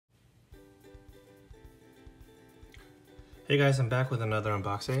Hey guys, I'm back with another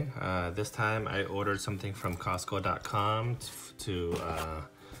unboxing. This time I ordered something from Costco.com to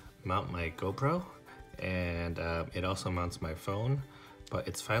mount my GoPro, and it also mounts my phone, but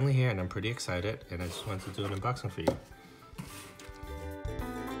it's finally here and I'm pretty excited, and I just wanted to do an unboxing for you.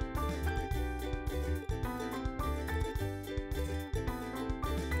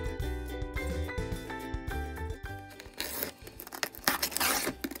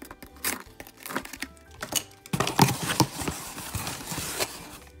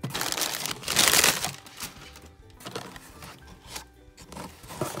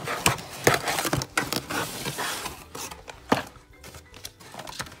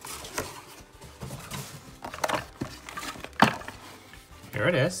 Here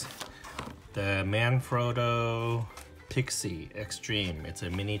it is, the Manfrotto Pixi Xtreme. It's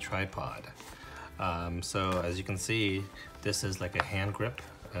a mini tripod. So as you can see, this is like a hand grip.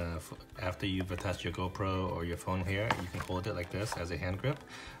 After you've attached your GoPro or your phone here, you can hold it like this as a hand grip,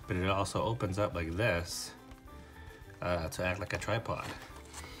 but it also opens up like this to act like a tripod.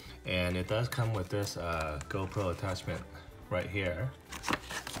 And it does come with this GoPro attachment right here,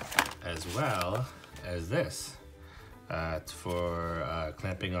 as well as this. For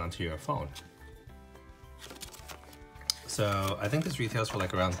clamping onto your phone. So I think this retails for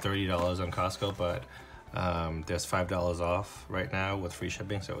like around $30 on Costco, but there's $5 off right now with free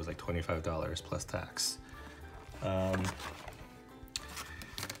shipping, so it was like $25 plus tax.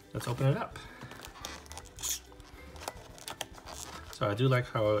 Let's open it up. So I do like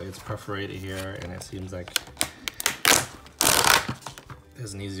how it's perforated here, and it seems like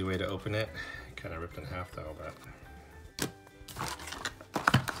there's an easy way to open it. Kind of ripped in half though, but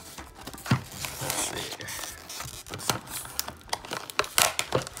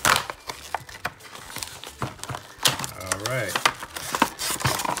right.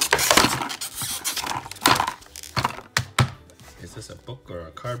 Is this a book or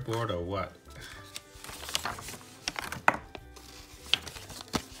a cardboard or what?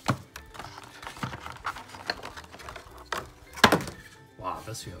 Wow,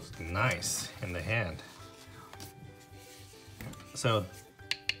 this feels nice in the hand. So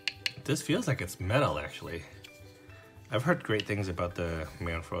this feels like it's metal actually. I've heard great things about the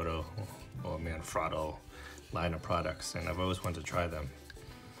Manfrotto line of products, and I've always wanted to try them.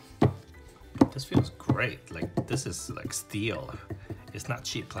 But this feels great. Like, this is like steel. It's not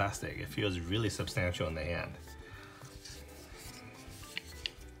cheap plastic. It feels really substantial in the hand.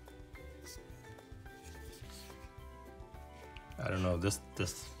 I don't know,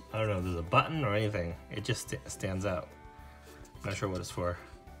 I don't know if there's a button or anything. It just stands out. I'm not sure what it's for.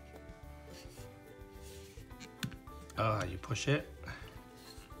 Ah, you push it.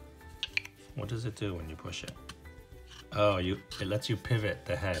 What does it do when you push it? Oh, it lets you pivot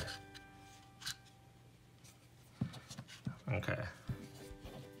the head. Okay.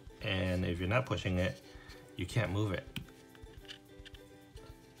 And if you're not pushing it, you can't move it.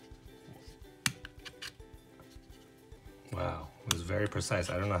 Wow, it was very precise.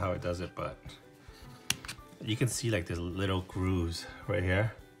 I don't know how it does it, but you can see like these little grooves right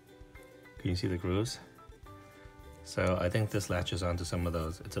here. Can you see the grooves? So I think this latches onto some of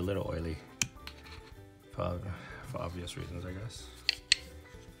those. It's a little oily. For obvious reasons, I guess.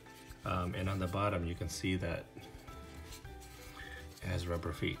 And on the bottom, you can see that it has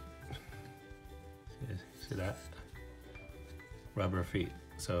rubber feet. See that? Rubber feet,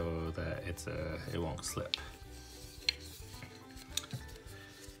 so that it won't slip.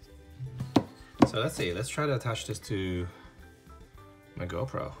 So let's see. Let's try to attach this to my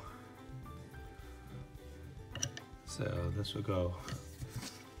GoPro. So this will go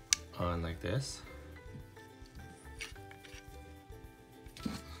on like this.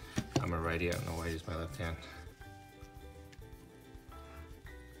 I'm a righty, I don't know why I use my left hand.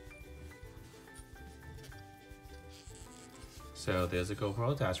 So there's a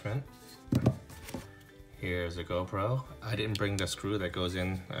GoPro attachment. Here's a GoPro. I didn't bring the screw that goes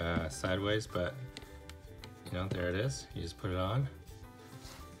in sideways, but you know, there it is. You just put it on.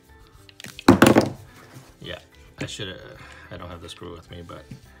 Yeah, I don't have the screw with me, but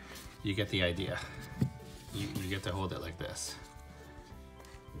you get the idea. You get to hold it like this.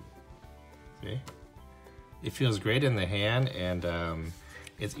 See? It feels great in the hand, and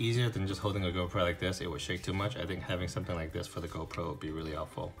it's easier than just holding a GoPro like this. It would shake too much. I think having something like this for the GoPro would be really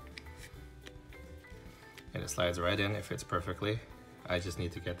helpful. And it slides right in, it fits perfectly. I just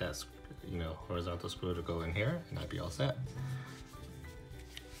need to get that, you know, horizontal screw to go in here, and I'd be all set.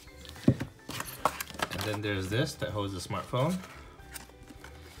 And then there's this that holds the smartphone.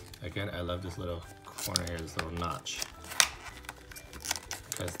 Again, I love this little corner here, this little notch.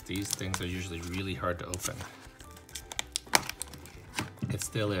 because these things are usually really hard to open. It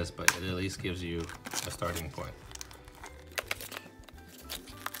still is, but it at least gives you a starting point.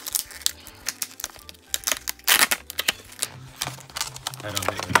 I don't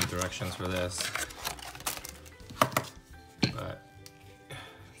think we need directions for this, but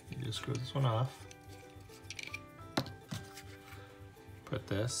you just screw this one off. Put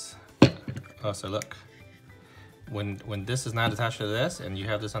this. Oh, so look, when this is not attached to this and you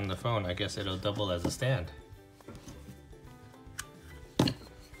have this on the phone, I guess it'll double as a stand.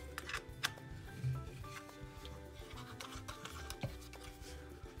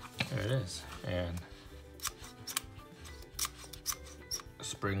 There it is, and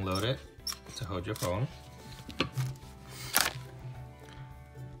spring load it to hold your phone.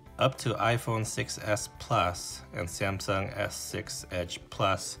 Up to iPhone 6s Plus and Samsung S6 Edge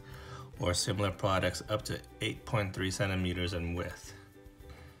Plus or similar products up to 8.3 centimeters in width.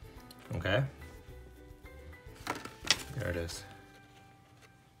 Okay, there it is.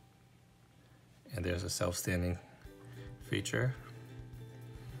 And there's a self-standing feature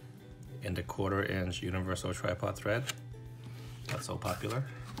and the 1/4-inch universal tripod thread. That's so popular.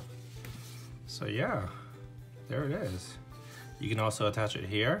 So yeah, there it is. You can also attach it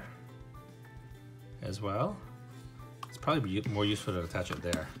here as well. It's probably more useful to attach it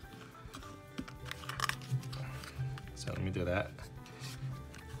there. So let me do that.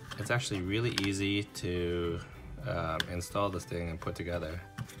 It's actually really easy to install this thing and put together.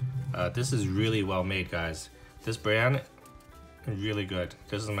 This is really well made, guys. This brand is really good.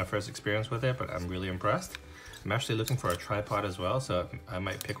 This is my first experience with it, but I'm really impressed. I'm actually looking for a tripod as well, so I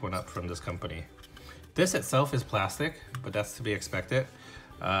might pick one up from this company. This itself is plastic, but that's to be expected.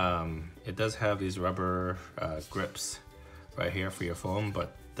 It does have these rubber grips right here for your phone,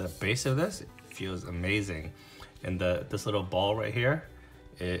 but the base of this feels amazing. And this little ball right here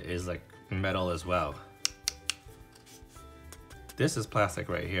is like metal as well. This is plastic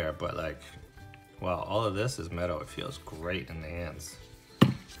right here, but like, wow, all of this is metal. It feels great in the hands.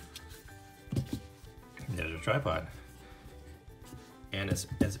 There's your tripod. And it's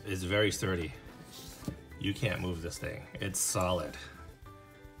very sturdy. You can't move this thing. It's solid.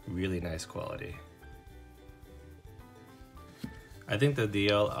 Really nice quality. I think the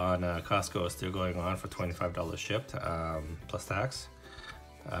deal on Costco is still going on for $25 shipped plus tax.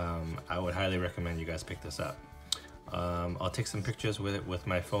 I would highly recommend you guys pick this up. I'll take some pictures with it with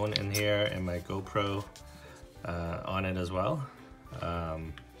my phone in here and my GoPro on it as well.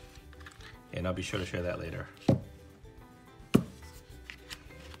 And I'll be sure to share that later.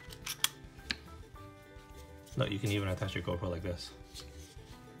 No, you can even attach your GoPro like this.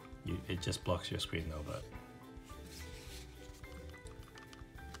 It just blocks your screen though, but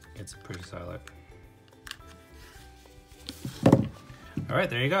it's pretty solid. All right,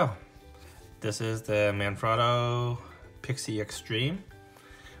 there you go. This is the Manfrotto Pixi Xtreme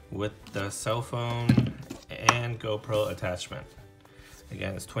with the cell phone and GoPro attachment.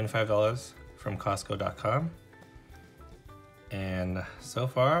 Again, it's $25 from Costco.com. And so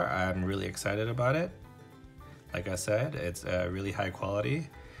far, I'm really excited about it. Like I said, it's really high quality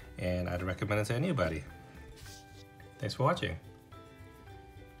and I'd recommend it to anybody. Thanks for watching.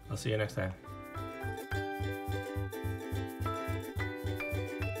 I'll see you next time.